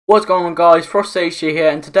What's going on, guys? Frosty here,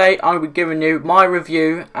 and today I'm going to be giving you my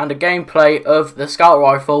review and a gameplay of the scout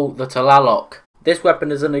rifle, the TLALOC. This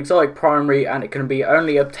weapon is an exotic primary and it can be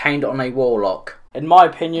only obtained on a warlock. In my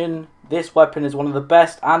opinion, this weapon is one of the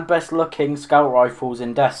best and best looking scout rifles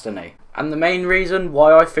in Destiny. And the main reason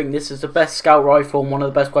why I think this is the best scout rifle and one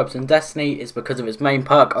of the best weapons in Destiny is because of its main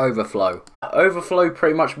perk, Overflow. Overflow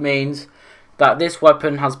pretty much means that this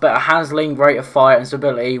weapon has better handling, rate of fire and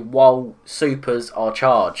stability while supers are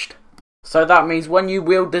charged. So that means when you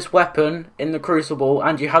wield this weapon in the Crucible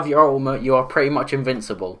and you have your ultimate, you are pretty much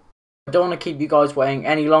invincible. I don't want to keep you guys waiting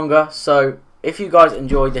any longer, so if you guys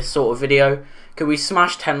enjoyed this sort of video, could we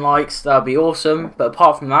smash 10 likes? That would be awesome. But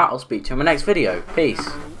apart from that, I'll speak to you in my next video. Peace.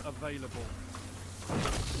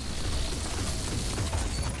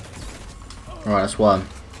 Alright, that's one.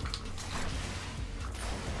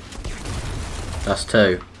 That's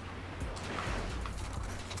two.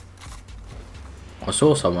 I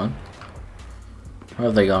saw someone. Where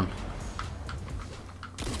have they gone?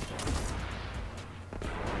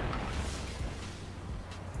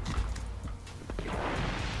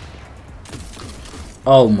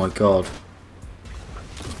 Oh my god.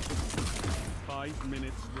 5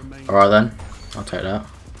 minutes remain. Alright then, I'll take that.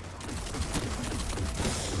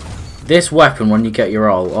 This weapon when you get your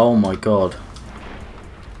ult, oh my god.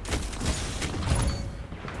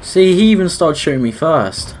 See, he even started shooting me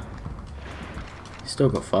first. He still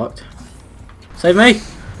got fucked. Save me!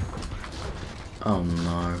 Oh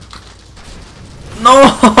no.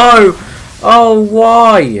 No! Oh,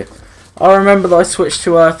 why? I remember that I switched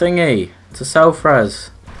to a thingy. To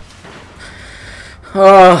self-res.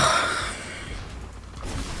 Oh.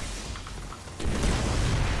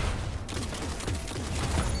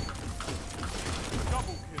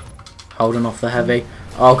 Holding off the heavy.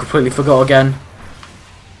 Oh, completely forgot again.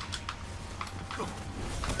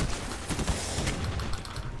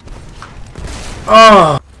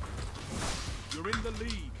 Oh! You're in the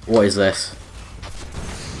lead. What is this?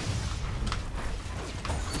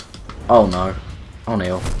 Oh no. Oh,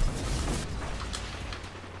 Neil.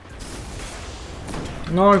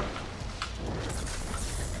 No.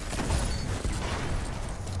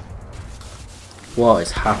 What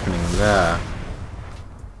is happening there?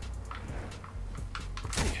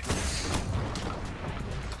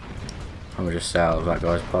 I'm gonna just stay out of that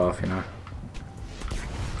guy's path, you know.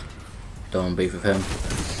 Don't want beef with him.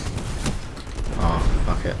 Oh,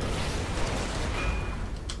 fuck it.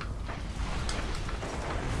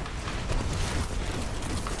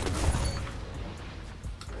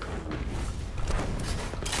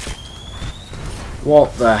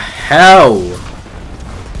 What the hell?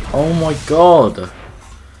 Oh my god.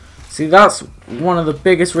 See, that's one of the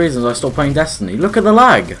biggest reasons I stopped playing Destiny. Look at the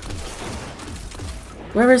lag.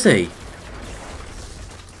 Where is he?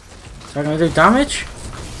 Is that going to do damage?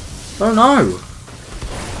 Oh no.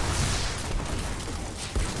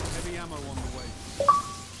 Heavy ammo on the way.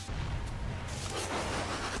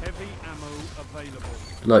 Heavy ammo available.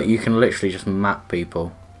 Look, you can literally just map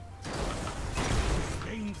people.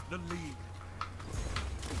 Gains the lead.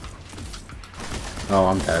 Oh,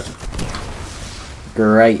 I'm dead.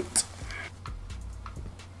 Great.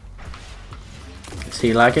 Is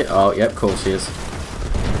he lagging? Oh, yep, of course he is.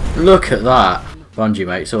 Look at that. Bungie,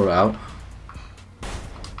 mate, sort it out.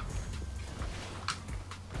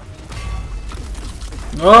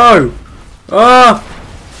 Oh! Ah!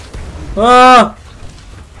 Ah!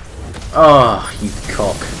 Oh, you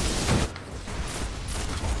cock.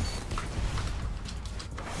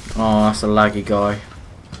 Oh, that's a laggy guy.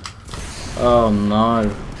 Oh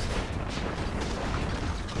no.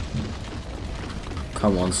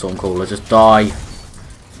 Come on, Stormcaller, just die.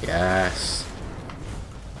 Yes.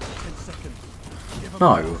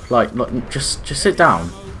 No, like just sit down.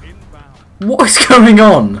 What is going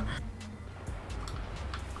on?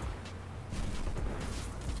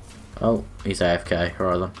 Oh, he's AFK,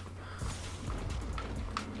 alright then.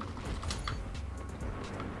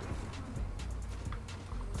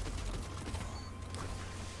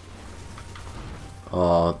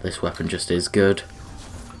 Oh, this weapon just is good.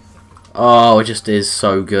 Oh, it just is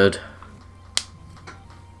so good.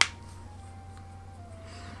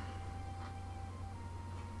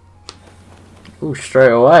 Ooh,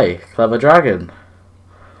 straight away. Clever dragon.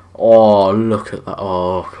 Oh, look at that.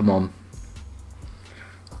 Oh, come on.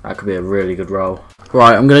 That could be a really good roll.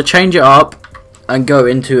 Right, I'm going to change it up and go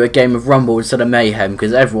into a game of Rumble instead of Mayhem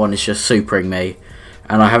because everyone is just supering me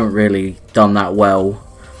and I haven't really done that well.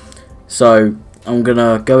 So I'm going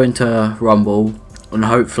to go into Rumble and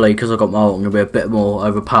hopefully, because I've got my ult, I'm going to be a bit more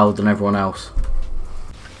overpowered than everyone else.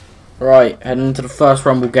 Right, heading into the first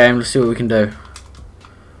Rumble game, let's see what we can do.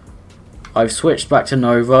 I've switched back to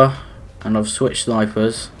Nova, and I've switched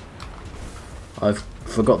snipers. I've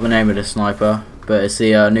forgot the name of this sniper, but it's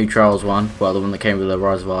the new Trials one, well, the one that came with the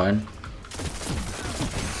Rise of Iron.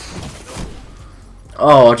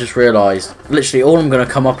 Oh, I just realised, literally all I'm going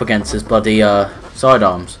to come up against is bloody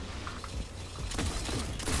sidearms.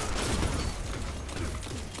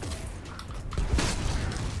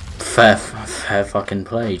 Fair fucking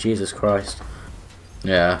play, Jesus Christ.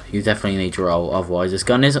 Yeah, you definitely need your ult, otherwise this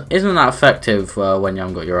gun isn't that effective when you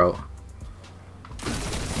haven't got your ult.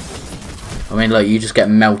 I mean, look, you just get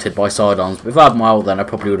melted by sidearms. If I had my ult, then I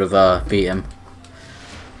probably would have beat him.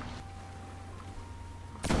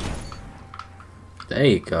 There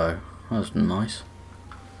you go. That was nice.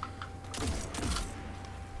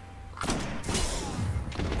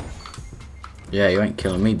 Yeah, you ain't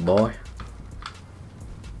killing me, boy.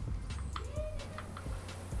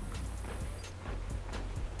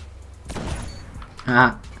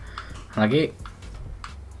 Ah, laggy.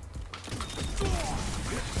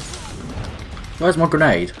 Where's my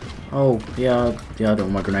grenade? Oh, yeah, I don't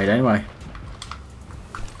want my grenade anyway.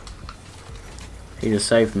 He just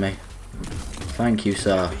saved me. Thank you,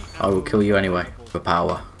 sir. I will kill you anyway. For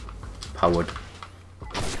power. Powered.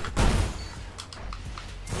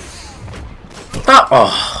 That,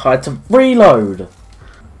 oh, I had to reload.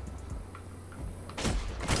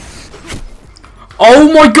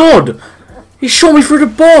 Oh my god! He shot me through the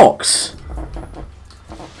box!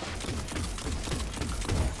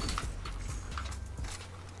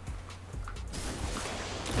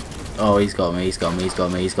 Oh, he's got me, he's got me, he's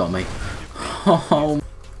got me, he's got me. Oh.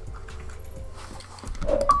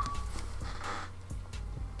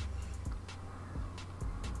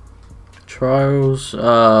 Trials,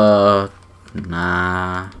 nah.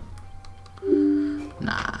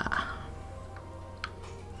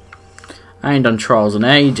 I ain't done trials in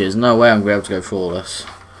ages, no way I'm going to be able to go flawless.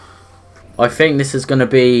 I think this is going to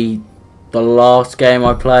be the last game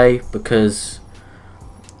I play because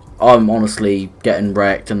I'm honestly getting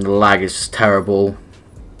wrecked and the lag is just terrible.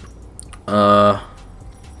 So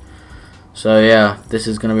yeah, this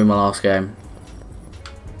is going to be my last game.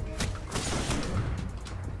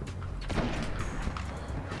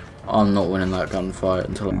 I'm not winning that gunfight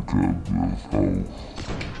until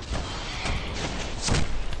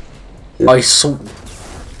I saw.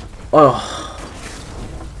 Oh,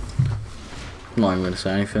 I'm not even going to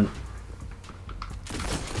say anything.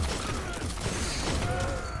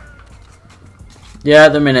 Yeah,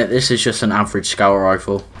 at the minute, this is just an average scout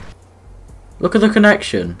rifle. Look at the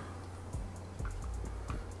connection.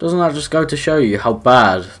 Doesn't that just go to show you how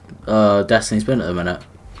bad Destiny's been at the minute?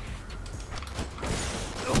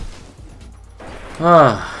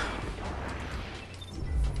 Ah.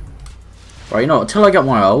 Right, you know what, until I get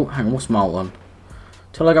my ult, hang on, what's my ult on?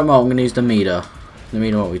 Until I get my ult, I'm going to use the meter. The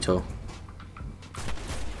meter orbital.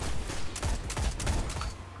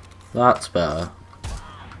 That's better.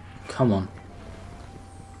 Come on.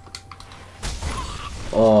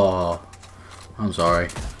 Oh, I'm sorry.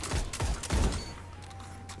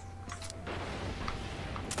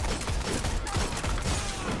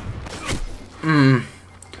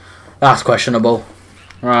 That's questionable.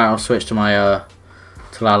 Right, I'll switch to my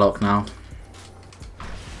TLALOC now.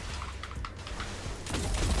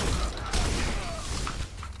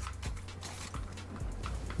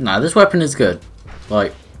 Nah, this weapon is good.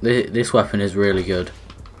 Like, this weapon is really good.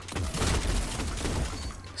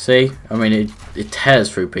 See? I mean, it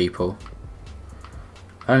tears through people.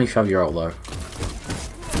 Only if you have your ult, though.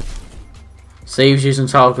 See, he was using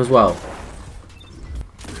TLALOC as well.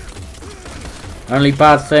 Only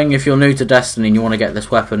bad thing, if you're new to Destiny and you want to get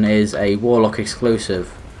this weapon, is a Warlock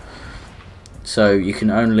exclusive. So, you can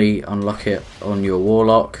only unlock it on your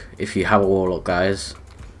Warlock, if you have a Warlock, guys.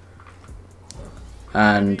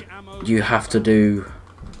 And you have to do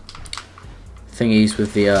thingies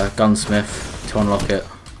with the gunsmith to unlock it.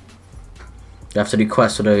 You have to do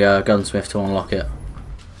quests with the gunsmith to unlock it,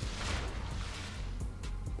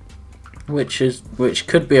 which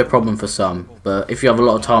could be a problem for some, but if you have a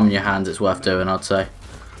lot of time in your hands, it's worth doing, I'd say.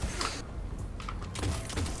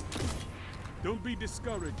 Don't be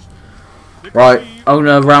discouraged. Right, I'm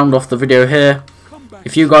gonna round off the video here.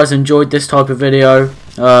 If you guys enjoyed this type of video,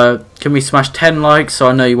 can we smash 10 likes so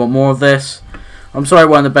I know you want more of this? I'm sorry it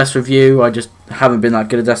wasn't the best review, I just haven't been that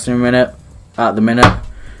good at Destiny at the minute.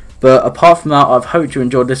 But apart from that, I've hoped you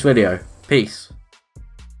enjoyed this video. Peace.